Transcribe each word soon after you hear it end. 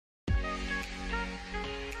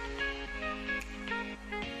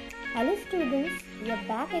Hello students, we are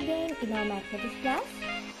back again in our mathematics class.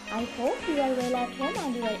 I hope you are well at home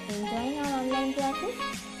and you are enjoying our online classes.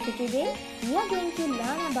 So today we are going to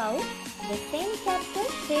learn about the same chapter,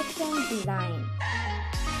 shapes and design.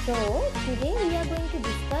 So today we are going to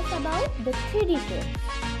discuss about the 3D shapes.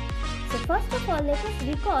 So first of all, let us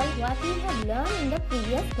recall what we have learned in the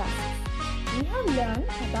previous classes. We have learned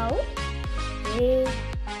about ray,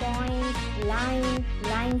 point,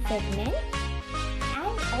 line segment.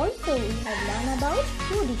 Also, we have learned about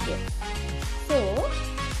 2D shapes. So,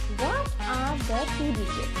 what are the 2D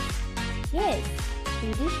shapes? Yes,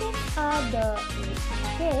 2D shapes are the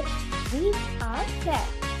shapes which are flat.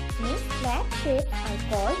 Means flat shapes are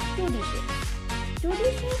called 2D shapes. 2D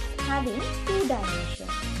shapes having two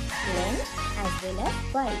dimensions, length as well as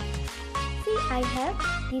width. See, I have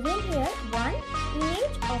given here one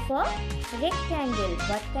image of a rectangle.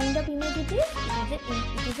 What kind of image it is?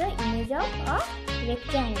 It is an image of a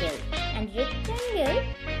rectangle, and rectangle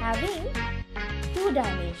having two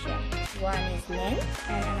dimensions. One is length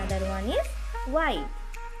and another one is width.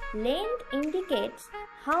 Length indicates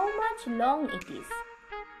how much long it is.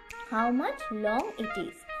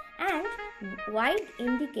 And width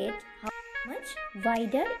indicates how much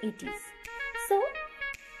wider it is. So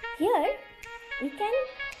here we can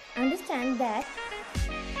understand that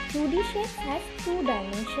 2D shapes has two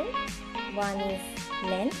dimensions. One is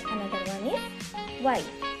length, another one is width.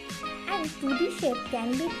 And 2D shape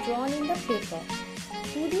can be drawn in the paper.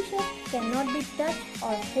 2D shape cannot be touched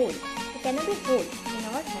or hold. It cannot be held in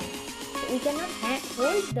our hands. So we cannot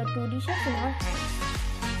hold the 2D shape in our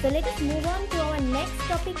hands. So let us move on to our next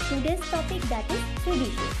topic, today's topic, that is 3D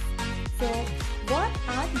shapes. So what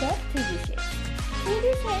are the 3D shapes? 3D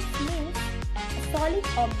shapes means solid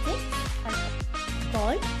objects are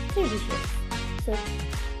called 3D shapes. So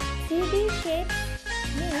 3D shapes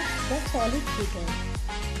means the solid figure.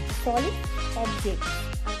 Solid objects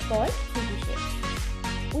are called 3D shapes.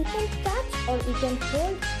 We can touch or we can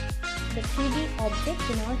hold the 3D objects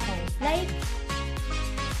in our hands. Like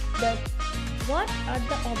what are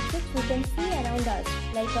the objects we can see around us?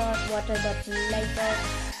 Like a water bottle, like a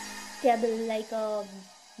table, like a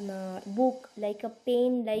book, like a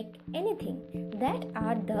pen, like anything. That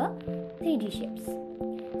are the 3D shapes.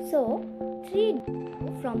 So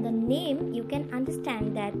 3D, from the name you can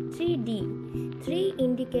understand that 3D. 3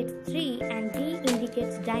 indicates 3 and D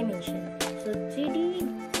indicates dimension. So 3D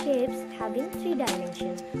shapes having 3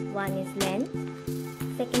 dimensions. One is length,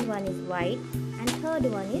 second one is width, and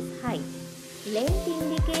third one is height. Length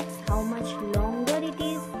indicates how much longer it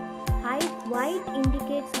is. Width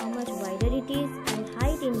indicates how much wider it is, and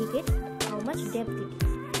height indicates how much depth it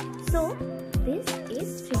is. So this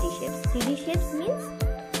is 3D shapes. 3D shapes means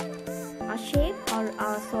a shape or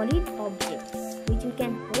a solid object which you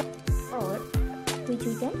can hold or which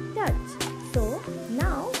you can touch. So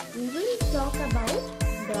now we will talk about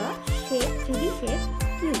the shape, 3D shape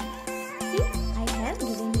cube. See, I have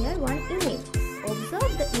given here one image.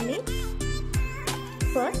 Observe the image.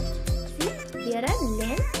 First, see, there are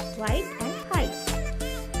length, width and height.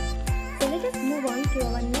 So let us move on to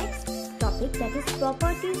our next topic, that is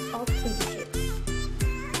properties of 3D shapes.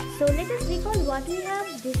 So let us recall what we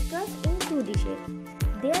have discussed in 2D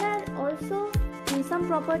shape. There are also some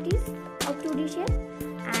properties of 2D shape,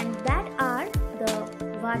 and that are the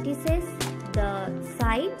vertices, the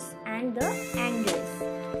sides and the angles.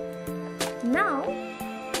 Now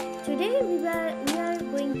today we are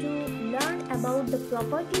going to learn about the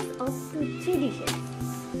properties of 3D shapes.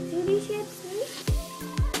 3D shapes means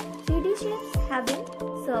 3D shapes having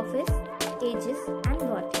surface, edges and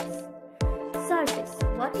vertex. Surface.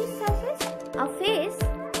 What is surface? A face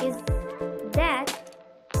is that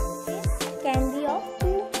face can be of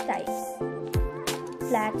two types: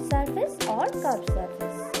 flat surface or curved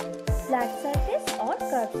surface. Flat surface or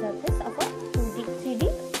curved surface of a 3D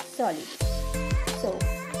solid. So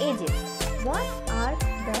edges. What are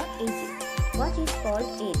the edges? What is called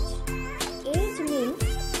edge? Edge means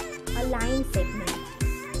a line segment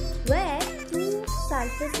where two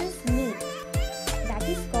surfaces meet. That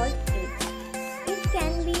is called edge. It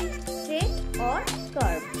can be straight or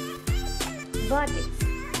curved. Vertex.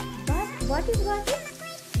 But what is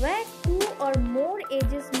vertex? Where two or more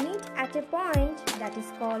edges meet at a point, that is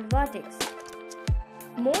called vertex.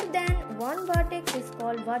 More than one vertex is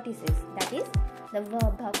called vertices. That is the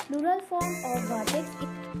plural form of vertex.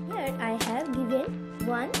 Here I have given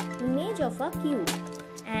one image of a cube,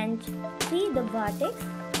 and see the vertex,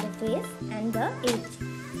 the face and the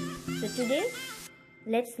edge. So today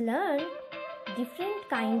let's learn different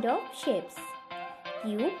kind of shapes: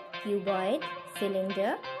 cube, cuboid,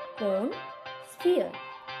 cylinder, cone, sphere.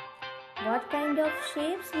 What kind of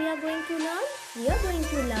shapes we are going to learn? We are going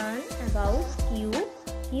to learn about cube,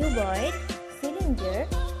 cuboid, cylinder,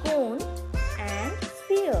 cone and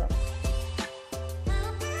sphere.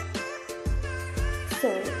 So,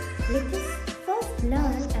 let us first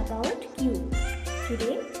learn about cube.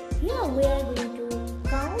 Today, here we are going to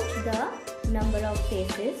count the number of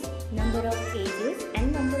faces, number of edges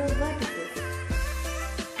and number of vertices.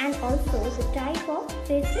 And also the type of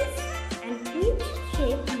faces and which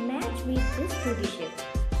shape match with this 2D shape.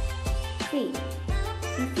 See,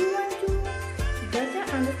 if you want to better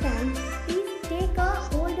understand, please take a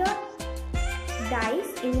older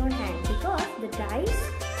dice in your hand because the dice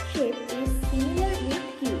shape is similar with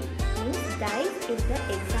cube. Means dice is the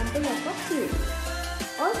example of a cube.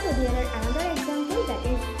 Also there are another example that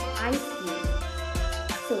is ice cube.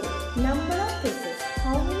 So number of faces.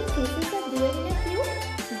 How many faces are there in a cube?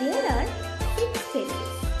 There are 6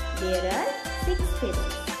 faces. There are 6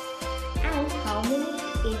 faces. And how many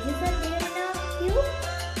edges are there in a cube?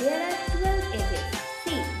 There are 12 edges.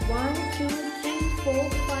 See, 1, 2, 3, 4,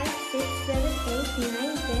 5, 6, 7, 8,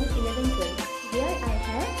 9, 10, 11, 12. Here I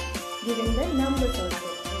have given the numbers also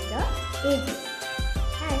in the edges.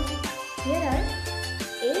 And here are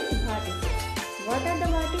 8 vertices. What are the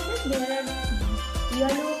vertices? There are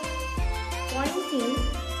yellow pointing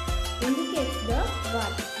indicates the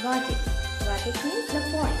vertex. Vertex means the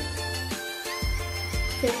point.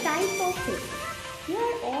 The type of face.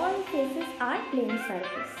 Here all faces are plane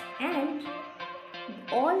surface and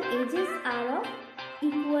all edges are of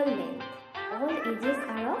equal length. All edges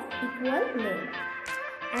are of equal length.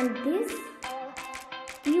 And this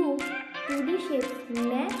cube 2D shapes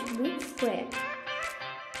match with square.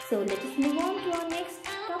 So let us move on to our next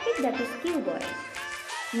topic, that is cuboid.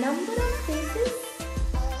 Number of faces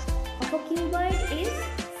of a cuboid is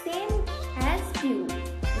same as cube.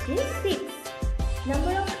 It is 6.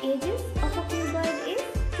 Number of edges of a cuboid is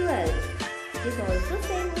 12. It is also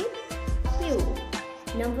same with cube.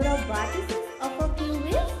 Number of vertices of a cube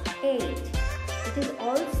is 8. It is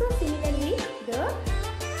also similar with the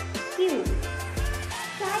cube.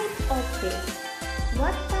 Type of face.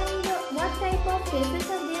 What type of faces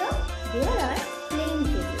are there? There are plane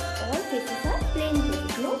faces. All faces are plane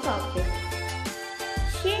faces, no curved faces.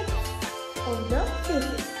 Shape of the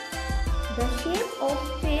faces. The shape of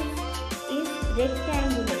face is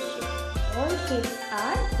rectangular shape. All shapes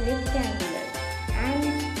are rectangular. And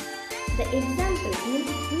the example means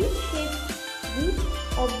which shapes, which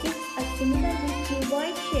objects are similar with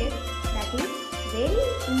cuboid shape, that is very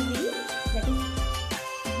easy, that is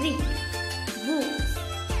brick, books,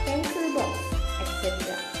 pencil box,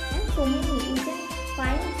 etc. And so many, you can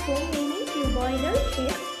find so many cuboidal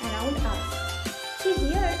shapes around us. See,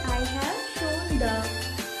 here I have shown the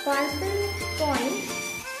purple point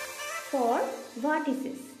for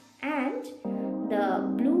vertices and the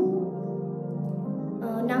blue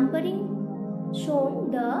numbering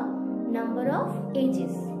shown the number of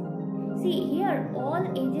edges. See, here all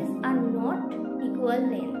edges are not equal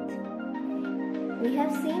length. We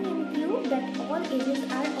have seen in cube that all edges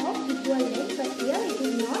are of equal length, but here it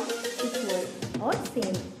is not equal or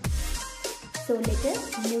same. So let us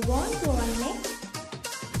move on to our next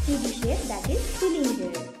 3D shape, that is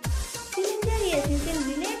cylinder. Cylinder, yes, you can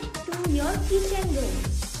relate to your kitchen room.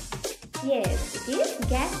 Yes, it is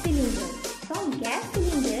gas cylinder. From gas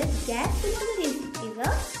cylinder is a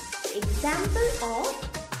example of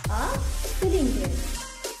a cylinder.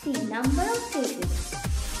 See, number of faces.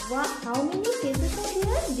 How many faces are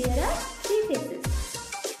there? There are 3 faces.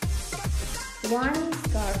 One is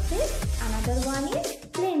curved face, another one is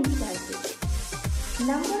plane surface.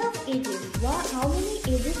 Number of edges. How many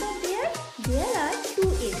edges are there? There are 2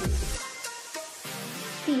 edges.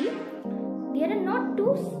 See, there are not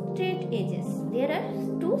 2 straight edges. There are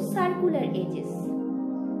 2 circular edges.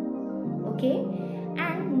 Okay,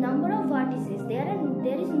 and number of vertices.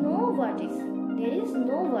 There is no vertex. There is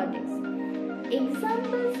no vertex.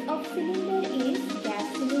 Examples of cylinder is gas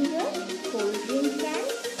cylinder, cold drink can,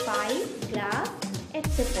 pipe, glass,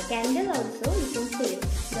 etc. Candle also, you can say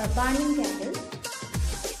the burning candle.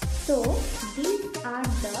 So these are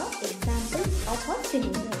the examples of a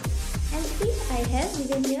cylinder. And see, I have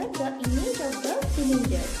given here the image of the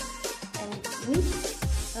cylinder, and which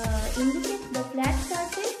indicates the flat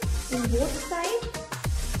surface in both sides.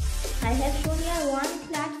 I have shown here one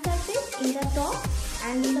flat surface in the top,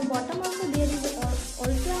 and in the bottom also there is also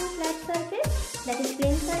a flat surface, that is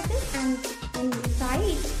plane surface, and in the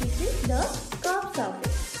side this is the curved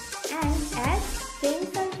surface. And as plane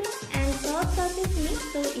surface and curved surface mix,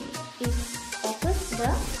 so it offers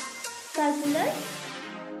the circular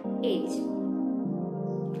edge.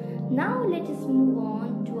 Now let us move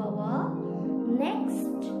on to our next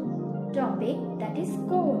topic, that is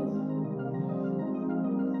cone.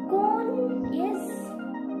 Cone, yes,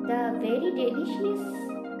 the very delicious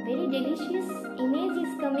image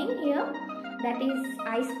is coming here, that is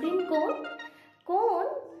ice cream cone. Cone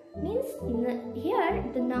means here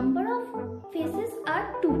the number of faces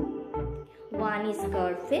are two. One is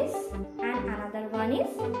curved face and another one is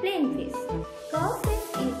plain face. Curved face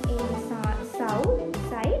is in the south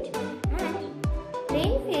side and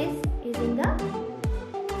plain face is in the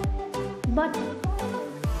bottom.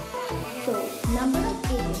 So number of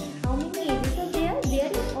edges. How many edges are there?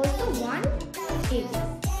 There is also one edge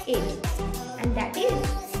and that is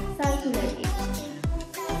circular edge.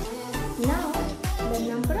 Now the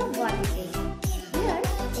number of vertices. Here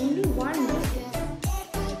only one vertex.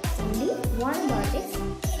 Only one vertex.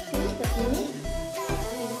 See the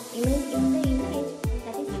image in the image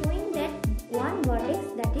that is showing that one vertex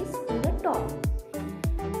that is in the top.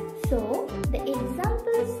 So the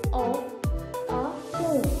examples of a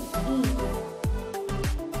cone is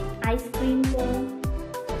ice cream cone,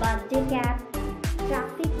 birthday cap,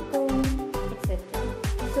 traffic cone, etc.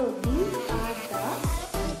 So these are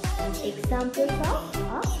the examples of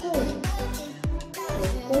a cone. So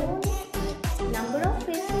cone, number of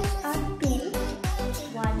faces are two.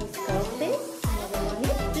 One is curved face, another one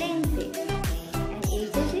is plain face, and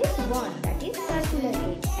edges is one, that is circular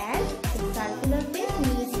edge, as the circular face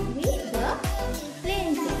needs to be the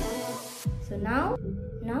plain face. So now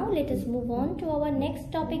let us move on to our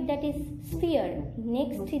next topic, that is sphere.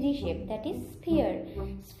 Next 3D shape, that is sphere.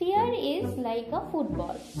 Sphere is like a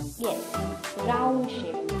football. Yes, round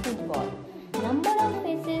shape football. Number of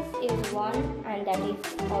faces is one and that is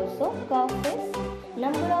also curved face.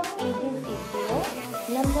 Number of edges is 0.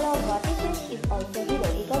 Number of vertices is also 0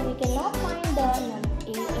 because we cannot find any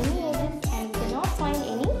edges and we cannot find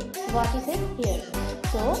any vertices here.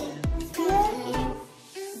 So sphere is,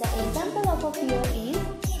 the example of a sphere is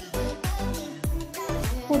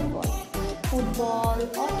football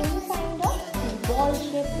or any kind of ball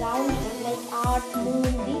shape, round shape like earth,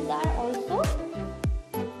 moon. These are also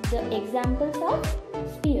the examples of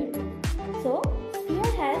sphere. So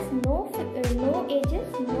sphere has no edges,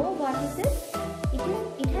 no vertices.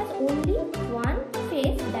 It has only one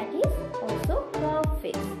face, that is also curved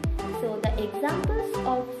face. So the examples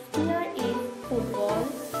of sphere is football,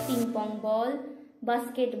 ping pong ball,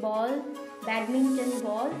 basketball, badminton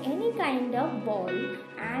ball, any kind of ball,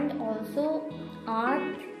 and also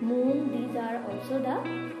earth, moon. These are also the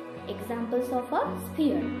examples of a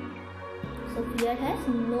sphere. So sphere has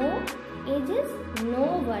no edges,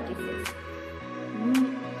 no vertices,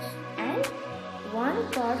 and one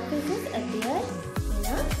curved faces appear in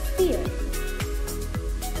a sphere.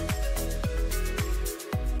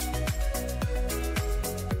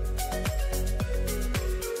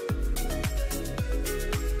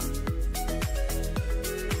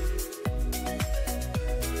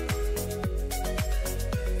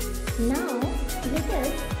 Now let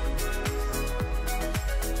us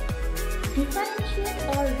differentiate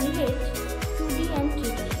or relate 2D and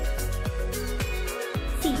 3D shapes.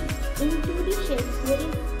 See, in 2D shapes there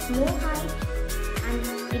is no height and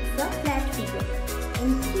it's a flat figure. In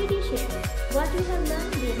 3D shapes, what we have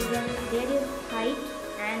learned, there is height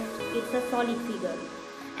and it's a solid figure.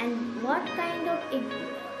 And what kind of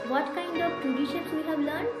 2D shapes we have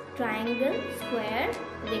learned? Triangle, square,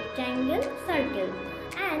 rectangle, circle.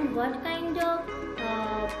 And what kind of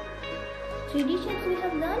 3D shapes we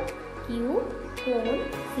have learned? Cube, cone,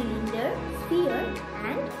 cylinder, sphere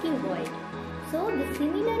and cuboid. So the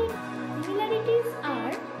similarities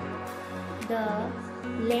are the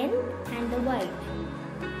length and the width.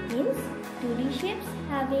 Means 2D shapes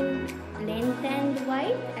having length and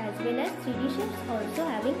width, as well as 3D shapes also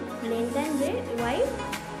having length and width.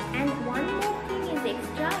 And one more thing is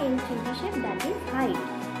extra in 3D shape, that is height.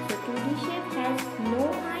 So 2D shape has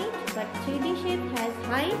no height, but 3D shape has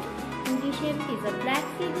height. 2D shape is a flat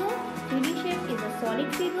figure, 3D shape is a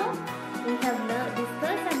solid figure. We have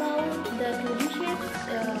discussed about the 2D shapes,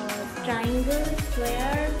 triangle,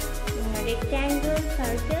 square, rectangle,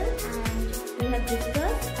 circle, and we have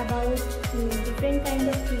discussed about different kind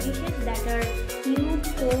of 3D shapes, that are cube,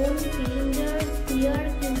 cone, cylinder, sphere,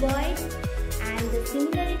 cuboid. And the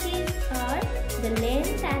similarities are the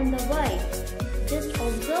length and the width. Just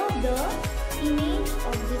observe the image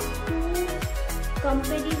of these two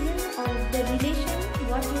comparison of the relation,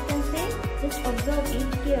 what you can say, just observe it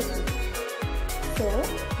carefully. So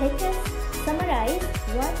let us summarize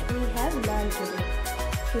what we have learned today.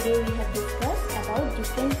 Today we have discussed about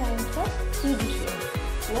different kinds of 3D shapes.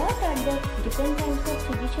 What are the different kinds of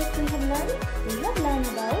 3D shapes we have learned? We have learned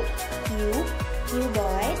about cube,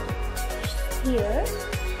 cuboid, sphere,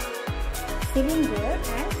 cylinder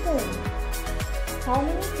and cone. How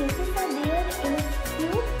many faces are there in a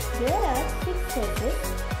cube? There are 6 faces,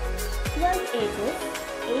 12 edges,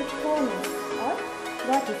 8 corners or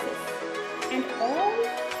vertices. And all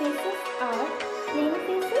faces are plane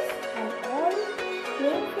faces, and all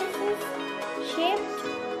plane faces shaped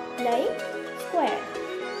like square.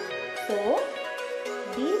 So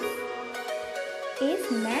this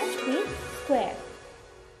is matched with square.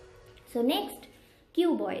 So next,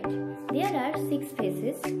 cuboid. There are 6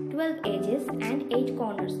 faces, 12 edges and 8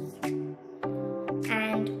 corners.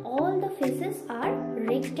 And all the faces are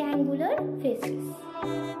rectangular faces.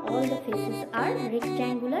 All the faces are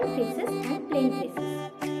rectangular faces and plane faces.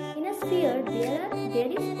 In a sphere,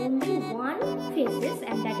 there is only one faces,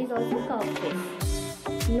 and that is also curved face.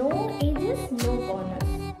 No edges, no corners.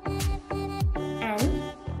 And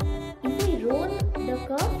if we roll the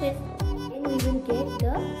curved face, then we will get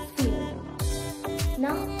the sphere.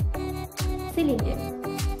 Now, cylinder.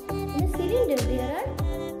 In a cylinder, there are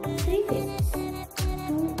 3 faces,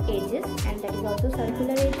 2 edges, and that is also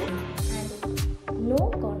circular edges, and no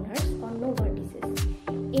corners or no vertices.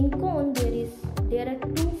 In cone, there are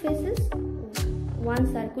 2 faces,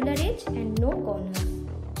 1 circular edge and no corners.